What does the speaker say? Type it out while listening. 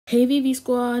Hey VV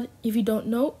Squad, if you don't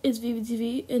know, it's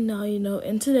VVTV, and now you know.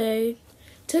 And today,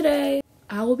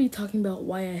 I will be talking about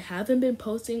why I haven't been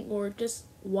posting, or just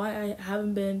why I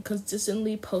haven't been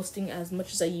consistently posting as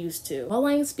much as I used to. While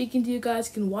I am speaking to you guys,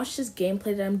 you can watch this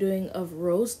gameplay that I'm doing of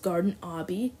Rose Garden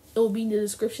Obby. It will be in the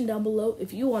description down below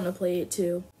if you want to play it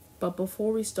too. But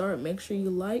before we start, make sure you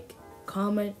like,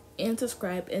 comment, and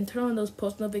subscribe, and turn on those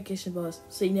post notification bells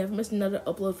so you never miss another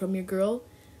upload from your girl,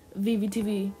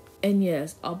 VVTV. And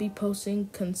yes, I'll be posting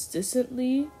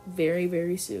consistently very,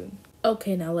 very soon.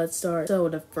 Okay, now let's start. So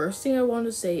the first thing I want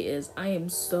to say is I am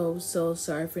so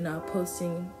sorry for not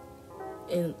posting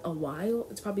in a while.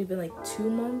 It's probably been like 2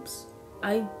 months.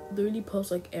 I literally post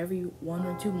like every 1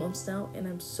 or 2 months now, and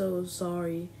I'm so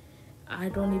sorry. I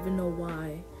don't even know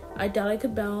why. I doubt I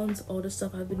could balance all the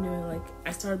stuff I've been doing. Like,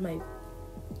 I started my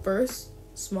first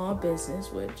small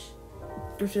business, which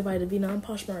thrifted by DINO and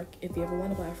Poshmark if you ever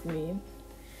want to buy from me.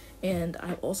 And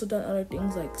I've also done other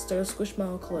things like start a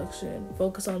Squishmallow collection,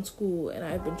 focus on school, and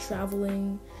I've been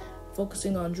traveling,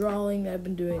 focusing on drawing. I've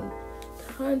been doing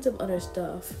tons of other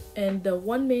stuff. And the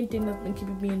one main thing that's been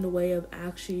keeping me in the way of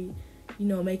actually,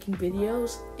 making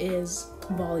videos is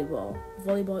volleyball.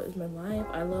 Volleyball is my life.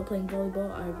 I love playing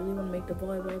volleyball. I really want to make the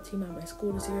volleyball team at my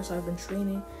school this year, so I've been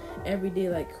training every day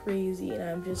like crazy, and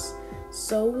I'm just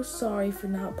so sorry for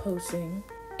not posting.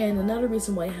 And another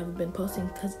reason why I haven't been posting,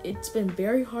 because it's been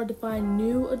very hard to find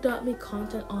new Adopt Me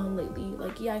content on lately.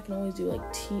 Like, yeah, I can always do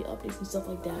like tea updates and stuff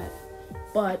like that,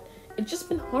 but it's just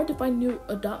been hard to find new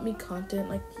Adopt Me content.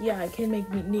 Like, yeah, I can make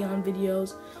neon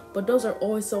videos, but those are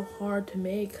always so hard to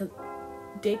make because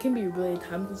they can be really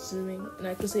time consuming, and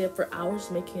I could stay up for hours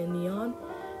making a neon,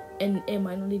 and it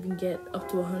might not even get up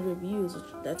to 100 views, which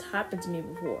that's happened to me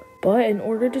before. But in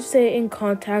order to stay in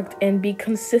contact and be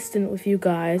consistent with you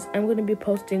guys, I'm going to be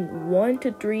posting 1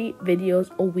 to 3 videos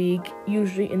a week,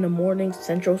 usually in the morning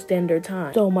Central Standard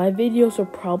Time. So my videos will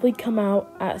probably come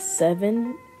out at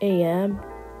 7 a.m.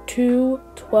 to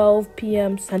 12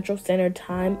 p.m. Central Standard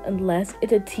Time, unless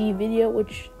it's a tea video,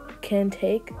 which can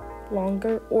take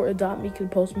longer, or Adopt Me can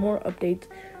post more updates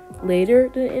later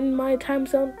than in my time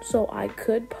zone, so I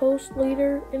could post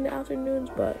later in the afternoons,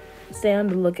 but stay on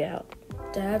the lookout.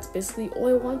 That's basically all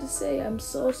I wanted to say. I'm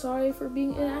so sorry for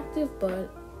being inactive, but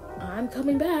I'm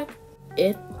coming back.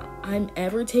 If I'm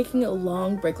ever taking a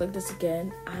long break like this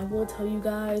again, I will tell you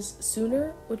guys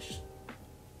sooner, which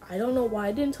I don't know why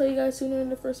I didn't tell you guys sooner in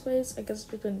the first place. I guess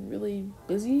it's been really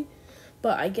busy,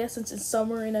 but I guess since it's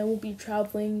summer and I won't be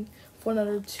traveling for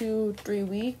another 2-3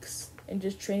 weeks and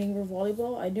just training for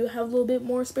volleyball, I do have a little bit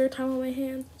more spare time on my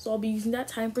hands, so I'll be using that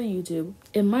time for YouTube.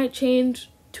 It might change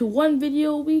to 1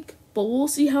 video a week, but we'll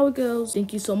see how it goes.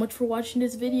 Thank you so much for watching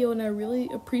this video, and I really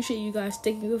appreciate you guys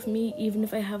sticking with me, even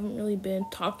if I haven't really been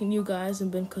talking to you guys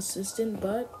and been consistent,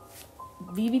 but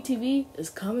VVTV is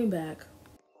coming back.